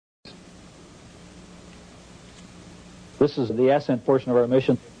This is the ascent portion of our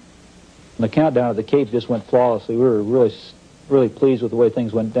mission. The countdown at the Cape just went flawlessly. We were really pleased with the way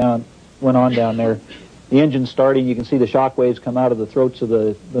things went on down there. The engine's starting. You can see the shock waves come out of the throats of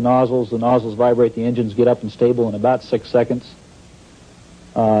the nozzles. The nozzles vibrate. The engines get up and stable in about 6 seconds.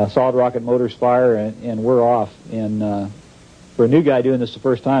 Solid rocket motors fire, and we're off. And for a new guy doing this the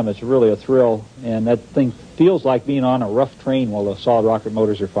first time, it's really a thrill. And that thing feels like being on a rough train while the solid rocket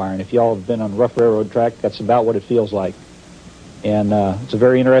motors are firing. If y'all have been on a rough railroad track, that's about what it feels like. And it's a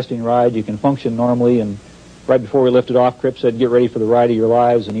very interesting ride. You can function normally, and right before we lifted off, Cripp said, "Get ready for the ride of your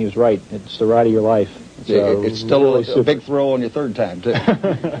lives," and he was right. It's the ride of your life. It's still really a big thrill on your third time, too.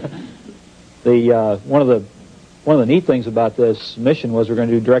 One of the neat things about this mission was we're going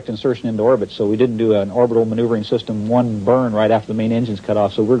to do direct insertion into orbit, so we didn't do an orbital maneuvering system one burn right after the main engine's cut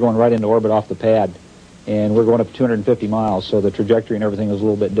off, so we're going right into orbit off the pad, and we're going up to 250 miles, so the trajectory and everything was a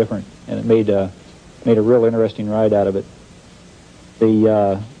little bit different, and it made a real interesting ride out of it.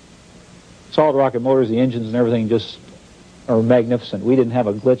 The solid rocket motors, the engines and everything just are magnificent. We didn't have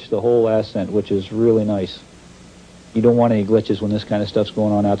a glitch the whole ascent, which is really nice. You don't want any glitches when this kind of stuff's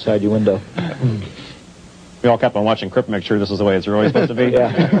going on outside your window. We all kept on watching Crippen make sure this is the way it's really supposed to be.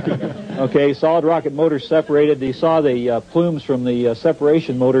 Yeah. Okay, solid rocket motors separated. You saw the plumes from the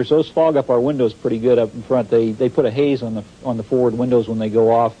separation motors. Those fog up our windows pretty good up in front. They put a haze on the forward windows when they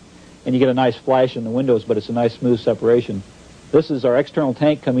go off, and you get a nice flash in the windows, but it's a nice smooth separation. This is our external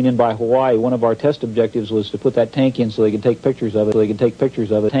tank coming in by Hawaii. One of our test objectives was to put that tank in so they could take pictures of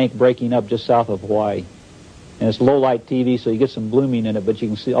it. Tank breaking up just south of Hawaii. And it's low-light TV, so you get some blooming in it, but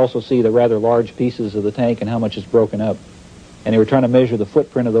you can also see the rather large pieces of the tank and how much it's broken up. And they were trying to measure the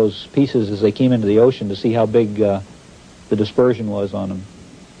footprint of those pieces as they came into the ocean to see how big the dispersion was on them.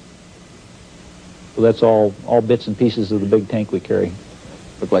 So that's all bits and pieces of the big tank we carry.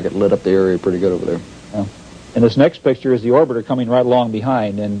 Looked like it lit up the area pretty good over there. Yeah. And this next picture is the orbiter coming right along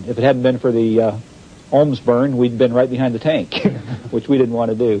behind, and if it hadn't been for the ohms burn, we'd been right behind the tank, which we didn't want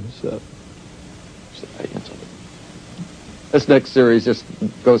to do. So. This next series just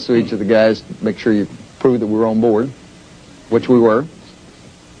goes through each of the guys, make sure you prove that we're on board, which we were.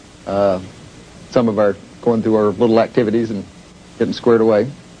 Some of our going through our little activities and getting squared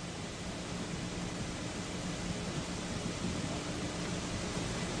away.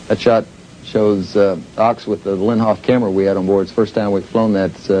 That shot shows Ox with the Liftoff camera we had on board. It's the first time we've flown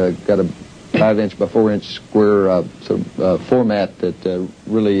that. It's got a 5-inch by 4-inch square format that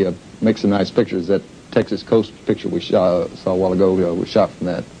really makes some nice pictures. That Texas coast picture we saw a while ago was shot from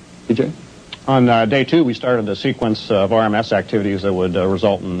that. PJ? On day 2, we started a sequence of RMS activities that would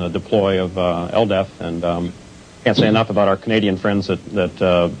result in the deploy of LDEF, and can't say enough about our Canadian friends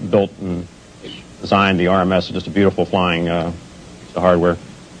that built and designed the RMS. It's just a beautiful flying piece of hardware.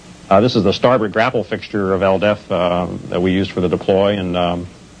 This is the starboard grapple fixture of LDEF that we used for the deploy, and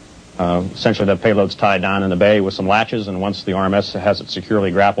essentially that payload's tied down in the bay with some latches, and once the RMS has it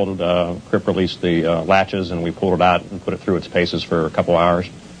securely grappled, Cripp released the latches, and we pulled it out and put it through its paces for a couple hours,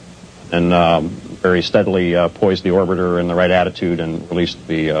 and very steadily poised the orbiter in the right attitude and released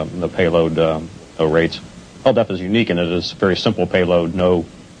the payload rates. LDEF is unique in it. It's a very simple payload, no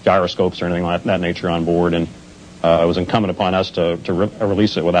gyroscopes or anything like that nature on board, and it was incumbent upon us to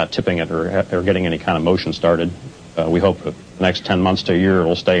release it without tipping it or getting any kind of motion started. We hope that the next 10 months to a year it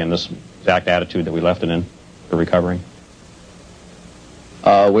will stay in this exact attitude that we left it in for recovering.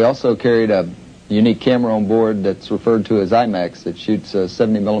 We also carried a unique camera on board that's referred to as IMAX. It shoots a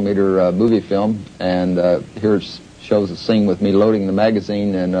 70mm movie film, and here it shows a scene with me loading the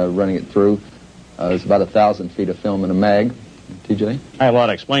magazine and running it through. There's about 1,000 feet of film in a mag. TJ? I had a lot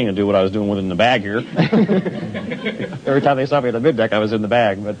of explaining to do what I was doing with it in the bag here. Every time they saw me at the middeck, I was in the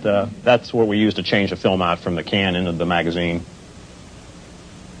bag, but that's what we used to change the film out from the can into the magazine.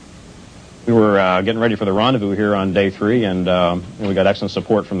 We were getting ready for the rendezvous here on day 3, and we got excellent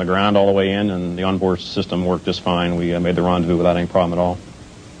support from the ground all the way in, and the onboard system worked just fine. We made the rendezvous without any problem at all.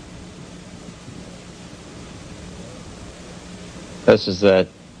 This is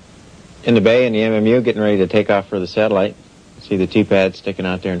in the bay in the MMU, getting ready to take off for the satellite. See the T-pad sticking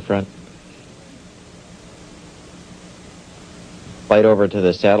out there in front. Flight over to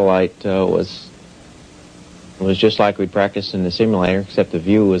the satellite was just like we practiced in the simulator, except the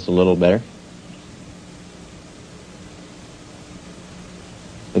view was a little better.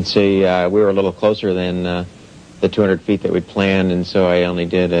 And see, we were a little closer than the 200 feet that we'd planned, and so I only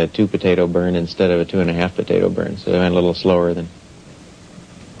did a 2 potato burn instead of a 2.5 potato burn, so I went a little slower than.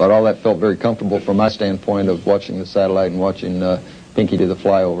 But all that felt very comfortable from my standpoint of watching the satellite and watching Pinky do the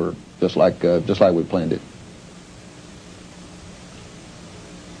flyover, just like we planned it.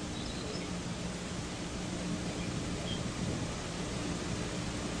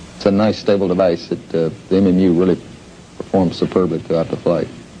 It's a nice, stable device that the MMU really performs superbly throughout the flight.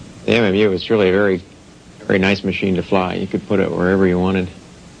 The MMU was really a very, very nice machine to fly. You could put it wherever you wanted.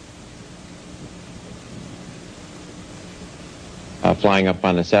 Flying up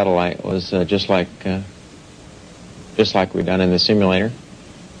on the satellite was just like we've done in the simulator,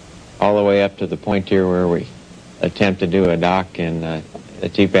 all the way up to the point here where we attempt to do a dock, and the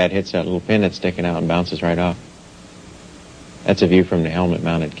T-pad hits that little pin that's sticking out and bounces right off. That's a view from the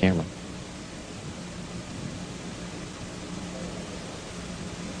helmet-mounted camera.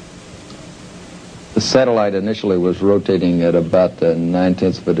 The satellite initially was rotating at about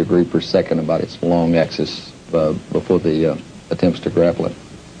 9/10 of a degree per second about its long axis before the attempts to grapple it.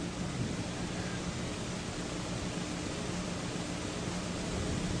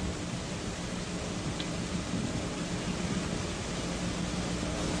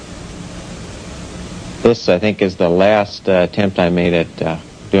 This, I think, is the last attempt I made at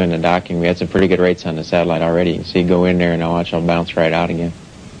doing the docking. We had some pretty good rates on the satellite already. You can see go in there and I'll watch it'll bounce right out again.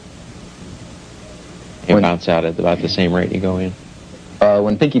 You bounce out at about the same rate you go in.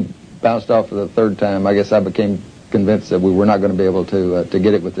 When Pinky bounced off for the third time, I guess I became convinced that we were not going to be able to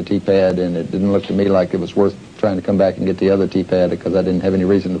get it with the T-pad, and it didn't look to me like it was worth trying to come back and get the other T-pad because I didn't have any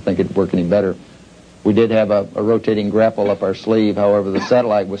reason to think it'd work any better. We did have a rotating grapple up our sleeve. However, the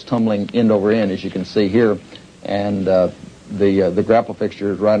satellite was tumbling end over end, as you can see here, and the grapple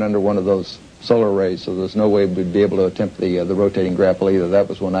fixture is right under one of those solar arrays, so there's no way we'd be able to attempt the rotating grapple either. That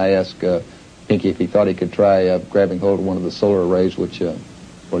was when I asked Pinky if he thought he could try grabbing hold of one of the solar arrays, which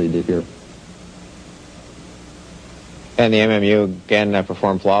what he did here. And the MMU, again,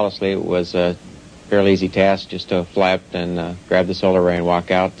 performed flawlessly. It was a fairly easy task just to fly up and grab the solar array and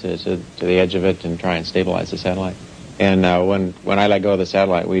walk out to the edge of it and try and stabilize the satellite. And when I let go of the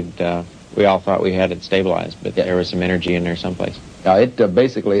satellite, we all thought we had it stabilized, but there was some energy in there someplace. Now, it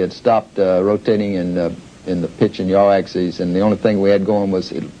basically had stopped rotating in the pitch and yaw axes, and the only thing we had going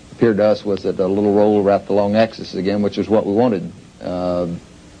was, it appeared to us, was that a little roll around the long axis again, which is what we wanted.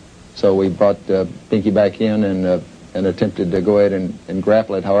 So we brought Pinky back in and attempted to go ahead and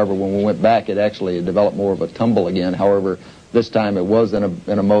grapple it. However, when we went back, it actually developed more of a tumble again. However, this time it was in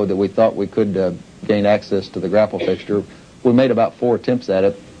a mode that we thought we could gain access to the grapple fixture. We made about 4 attempts at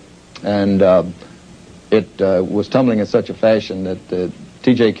it, and it was tumbling in such a fashion that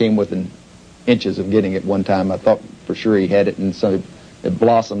TJ came within inches of getting it one time. I thought for sure he had it, and so it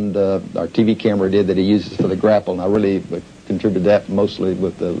blossomed. Our TV camera did, that he uses for the grapple, and I really contributed that mostly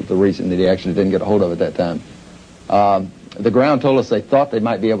with the reason that he actually didn't get a hold of it that time. The ground told us they thought they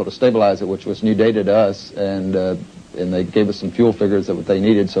might be able to stabilize it, which was new data to us, and they gave us some fuel figures that what they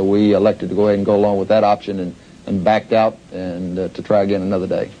needed, so we elected to go ahead and go along with that option and backed out and to try again another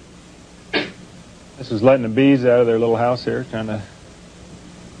day. This is letting the bees out of their little house here,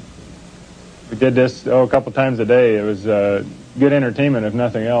 we did this a couple times a day. It was good entertainment, if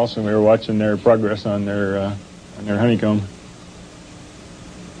nothing else, and we were watching their progress on their honeycomb.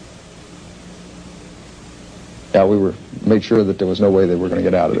 Yeah, we made sure that there was no way they were going to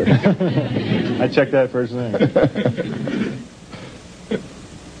get out of there. I checked that first thing.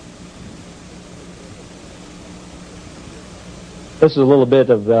 This is a little bit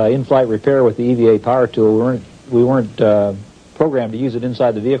of in-flight repair with the EVA power tool. We weren't programmed to use it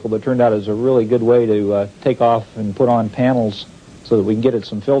inside the vehicle, but it turned out as a really good way to take off and put on panels so that we can get at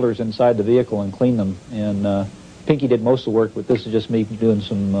some filters inside the vehicle and clean them. And Pinky did most of the work, but this is just me doing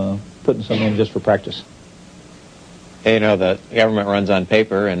some, putting some in just for practice. Hey, you know, the government runs on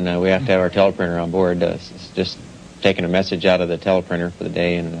paper, and we have to have our teleprinter on board. It's just taking a message out of the teleprinter for the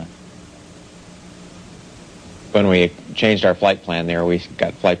day, and when we changed our flight plan there, we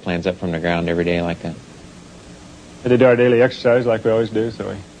got flight plans up from the ground every day like that. We did our daily exercise like we always do, so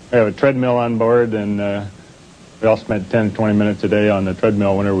we have a treadmill on board, and we all spent 10 to 20 minutes a day on the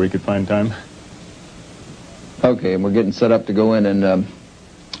treadmill whenever we could find time. Okay, and we're getting set up to go in and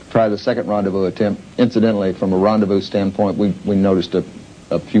try the second rendezvous attempt. Incidentally, from a rendezvous standpoint, we noticed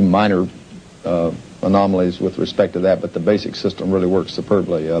a few minor anomalies with respect to that, but the basic system really works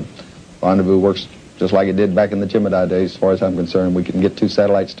superbly. Rendezvous works just like it did back in the Gemini days, as far as I'm concerned. We can get 2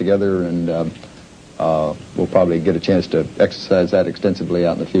 satellites together, and we'll probably get a chance to exercise that extensively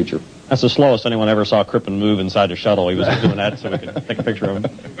out in the future. That's the slowest anyone ever saw Crippen move inside a shuttle. He was doing that so we could take a picture of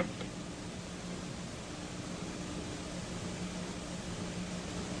him.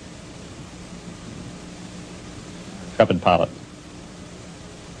 Crippen pilot.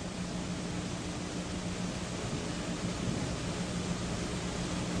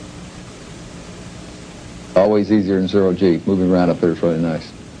 Always easier in 0G. Moving around up there is really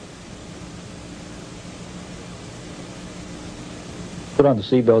nice. put on the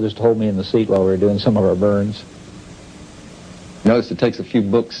seatbelt just to hold me in the seat while we were doing some of our burns. Notice it takes a few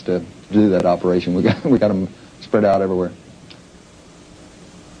books to do that operation. We got them spread out everywhere.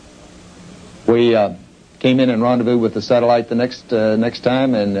 We came in and rendezvous with the satellite the next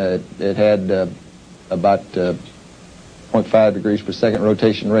time, and it had about 0.5 degrees per second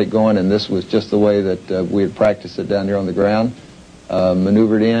rotation rate going, and this was just the way that we had practiced it down here on the ground.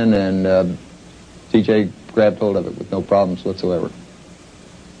 Maneuvered in, and TJ grabbed hold of it with no problems whatsoever.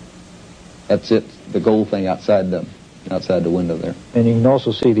 That's it, the gold thing outside the window there. And you can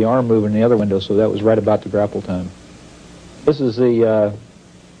also see the arm moving in the other window, so that was right about the grapple time. This is the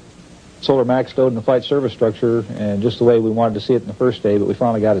solar max node in the flight service structure, and just the way we wanted to see it in the first day, but we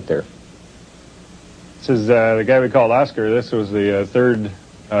finally got it there. This is the guy we called Oscar. This was the third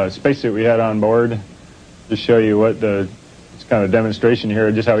spacesuit we had on board. Just show you what it's kind of a demonstration here,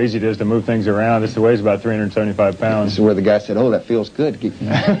 just how easy it is to move things around. This weighs about 375 pounds. This is where the guy said, "Oh, that feels good."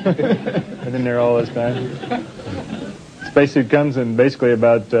 Been in there all this time. Spacesuit comes in basically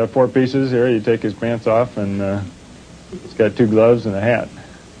about 4 pieces. Here, you take his pants off, and it's got 2 gloves and a hat.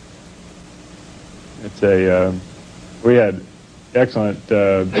 It's we had excellent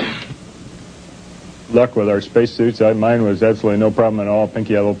luck with our spacesuits. Mine was absolutely no problem at all.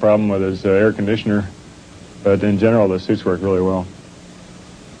 Pinky had a little problem with his air conditioner, but in general, the suits work really well.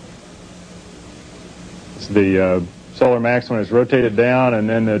 It's the Solar Max when it's rotated down, and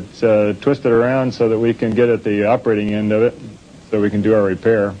then it's twisted around so that we can get at the operating end of it, so we can do our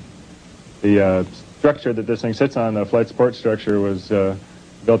repair. The structure that this thing sits on, the flight support structure, was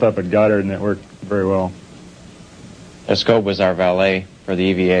built up at Goddard, and it worked very well. Scobee was our valet for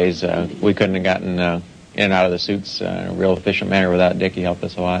the EVAs. We couldn't have gotten in and out of the suits in a real efficient manner without Dick. He helped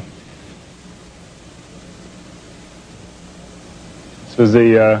us a lot. This was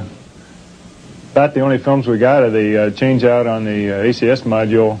about the only films we got of the change out on the ACS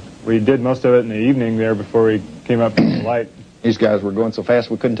module. We did most of it in the evening there before we came up to the light. These guys were going so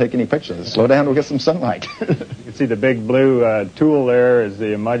fast we couldn't take any pictures. Slow down, we'll get some sunlight. You can see the big blue tool there is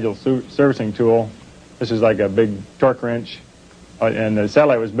the module servicing tool. This is like a big torque wrench. And the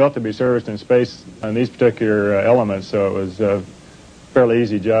satellite was built to be serviced in space on these particular elements, so it was a fairly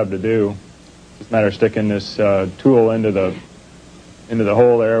easy job to do. Just a matter of sticking this tool into the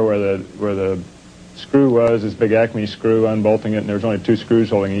hole there where the screw was, this big Acme screw, unbolting it, and there was only 2 screws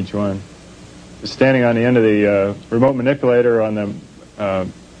holding each one. Just standing on the end of the remote manipulator on the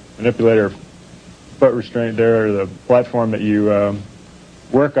manipulator foot restraint there, or the platform that you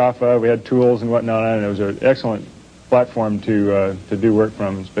work off of. We had tools and whatnot on it. It was an excellent platform to do work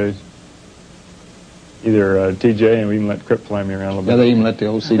from in space. Either TJ, and we even let Crippen fly me around a little bit. Yeah, they even let the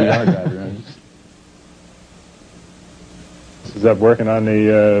old CDR drive around. This is up working on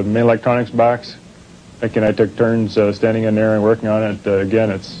the main electronics box. Mickey and I took turns standing in there and working on it. Again,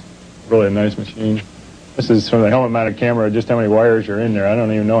 it's really a nice machine. This is from the helmet-mounted camera, just how many wires are in there. I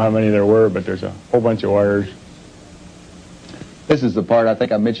don't even know how many there were, but there's a whole bunch of wires. This is the part I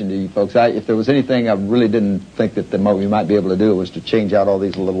think I mentioned to you folks. If there was anything I really didn't think that we might be able to do, was to change out all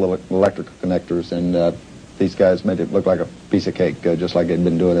these little electrical connectors, and these guys made it look like a piece of cake, just like they'd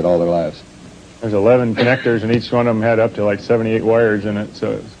been doing it all their lives. There's 11 connectors, and each one of them had up to like 78 wires in it.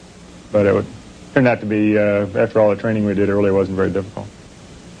 But it turned out to be, after all the training we did earlier, it wasn't very difficult.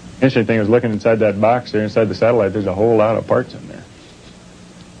 The interesting thing was looking inside that box there, inside the satellite, there's a whole lot of parts in there.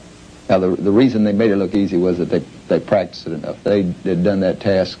 Now, the reason they made it look easy was that they practiced it enough. They had done that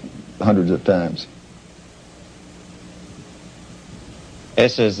task hundreds of times.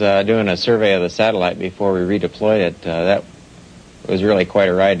 This is doing a survey of the satellite before we redeployed it. That was really quite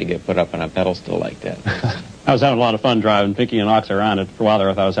a ride to get put up on a pedestal like that. I was having a lot of fun driving Pinky and Ox around it. For a while there,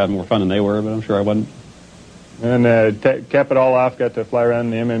 I thought I was having more fun than they were, but I'm sure I wasn't. And cap it all off, got to fly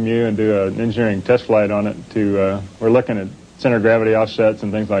around the MMU and do an engineering test flight on it. We're looking at center of gravity offsets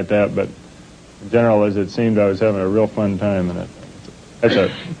and things like that, but in general, as it seemed, I was having a real fun time in it. It's a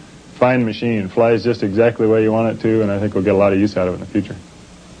fine machine. It flies just exactly the way you want it to, and I think we'll get a lot of use out of it in the future.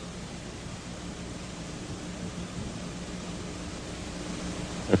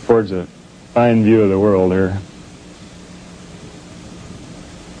 It affords a fine view of the world here.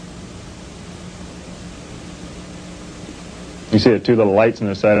 You see the 2 little lights on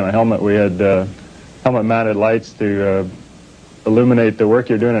the side of my helmet. We had helmet-mounted lights to illuminate the work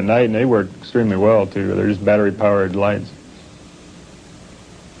you're doing at night, and they work extremely well, too. They're just battery-powered lights.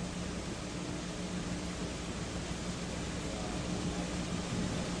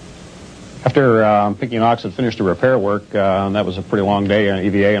 After Pinky and Ox had finished the repair work, and that was a pretty long day,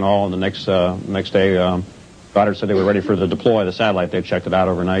 EVA and all, and the next day, Goddard said they were ready for the deploy of the satellite. They checked it out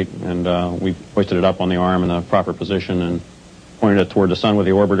overnight, and we hoisted it up on the arm in the proper position, and pointed it toward the sun with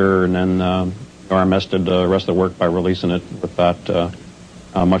the orbiter, and then RMS did the rest of the work by releasing it with that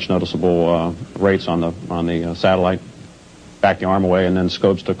much noticeable rates on the satellite. Back the arm away, and then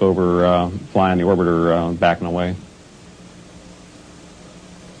Scopes took over flying the orbiter back and away.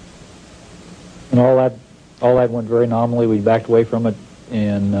 And all that went very nominally. We backed away from it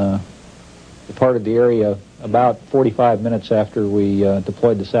and departed the area about 45 minutes after we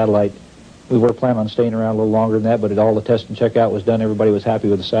deployed the satellite. We were planning on staying around a little longer than that, but all the test and checkout was done. Everybody was happy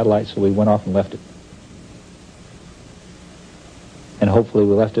with the satellite, so we went off and left it. And hopefully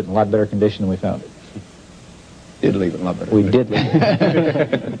we left it in a lot better condition than we found it. Did leave it in a lot better. We did leave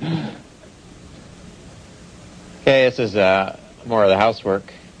it. Okay, this is more of the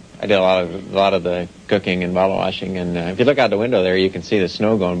housework. I did a lot of the cooking and bottle washing, and if you look out the window there, you can see the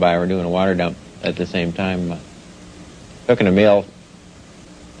snow going by. We're doing a water dump at the same time. Cooking a meal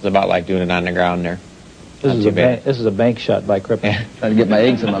is about like doing it on the ground there. This is a bank shot by Crippen. Yeah. Trying to get my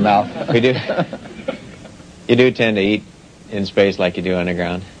eggs in my mouth. We do. You do tend to eat in space like you do on the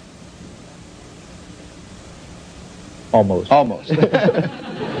ground. Almost. Almost. Some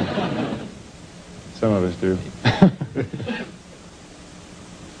of us do.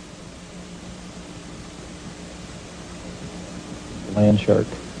 Land shark.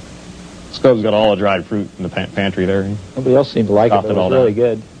 Scobe's got all the dried fruit in the pantry there. Nobody else seemed to like it, Chopped but it it all was really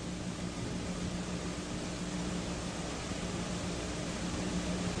down.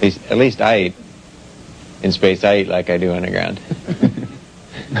 good. At least I eat in space. I eat like I do on the ground.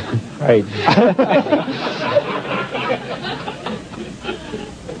 Right.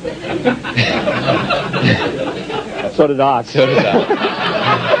 So did Ox. So does that.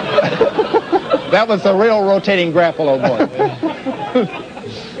 That was a real rotating grappolo boy.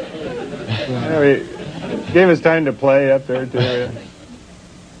 Yeah, we gave us time to play up there, too.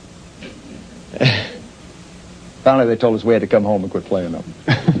 Finally, they told us we had to come home and quit playing them.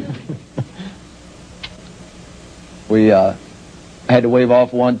 We had to wave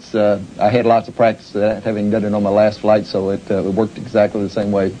off once. I had lots of practice of that, having done it on my last flight, so it worked exactly the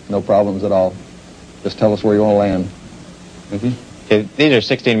same way. No problems at all. Just tell us where you want to land. Okay, these are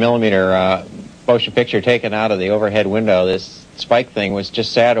 16 millimeter motion picture taken out of the overhead window. This spike thing was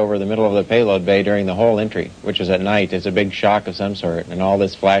just sat over the middle of the payload bay during the whole entry, which was at night. It's a big shock of some sort, and all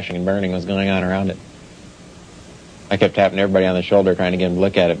this flashing and burning was going on around it. I kept tapping everybody on the shoulder trying to get them to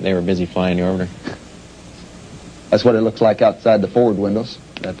look at it. They were busy flying the orbiter. That's what it looks like outside the forward windows.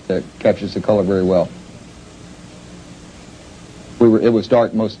 That captures the color very well. It was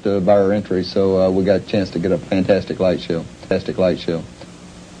dark most of our entry, so we got a chance to get a fantastic light show.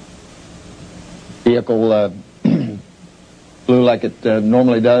 Vehicle flew like it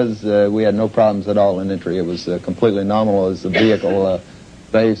normally does. We had no problems at all in entry. It was completely nominal as the vehicle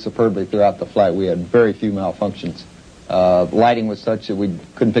behaved superbly throughout the flight. We had very few malfunctions. Lighting was such that we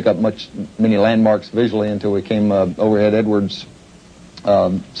couldn't pick up many landmarks visually until we came overhead Edwards.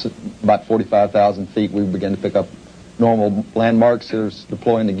 About 45,000 feet, we began to pick up normal landmarks. There's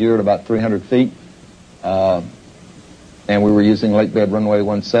deploying the gear at about 300 feet. And we were using lake bed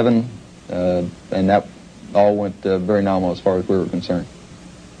runway 17, and that all went very nominal as far as we were concerned.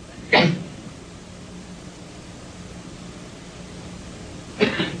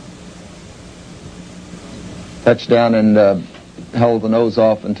 Touchdown and held the nose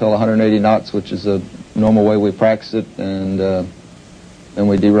off until 180 knots, which is a normal way we practice it, and then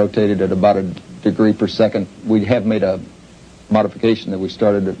we derotated at about a degree per second. We have made a modification that we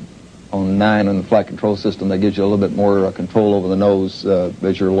started on 9 on the flight control system that gives you a little bit more control over the nose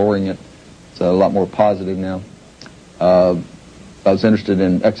as you're lowering it. It's a lot more positive now. I was interested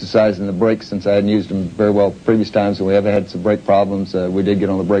in exercising the brakes since I hadn't used them very well previous times, and we have had some brake problems. We did get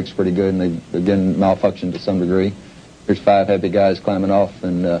on the brakes pretty good, and they again malfunctioned to some degree. Here's 5 happy guys climbing off,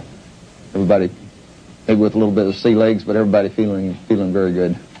 and everybody, maybe with a little bit of sea legs, but everybody feeling very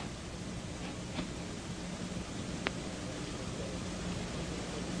good.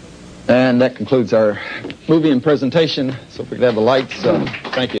 And that concludes our movie and presentation. So if we could have the lights,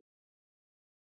 thank you.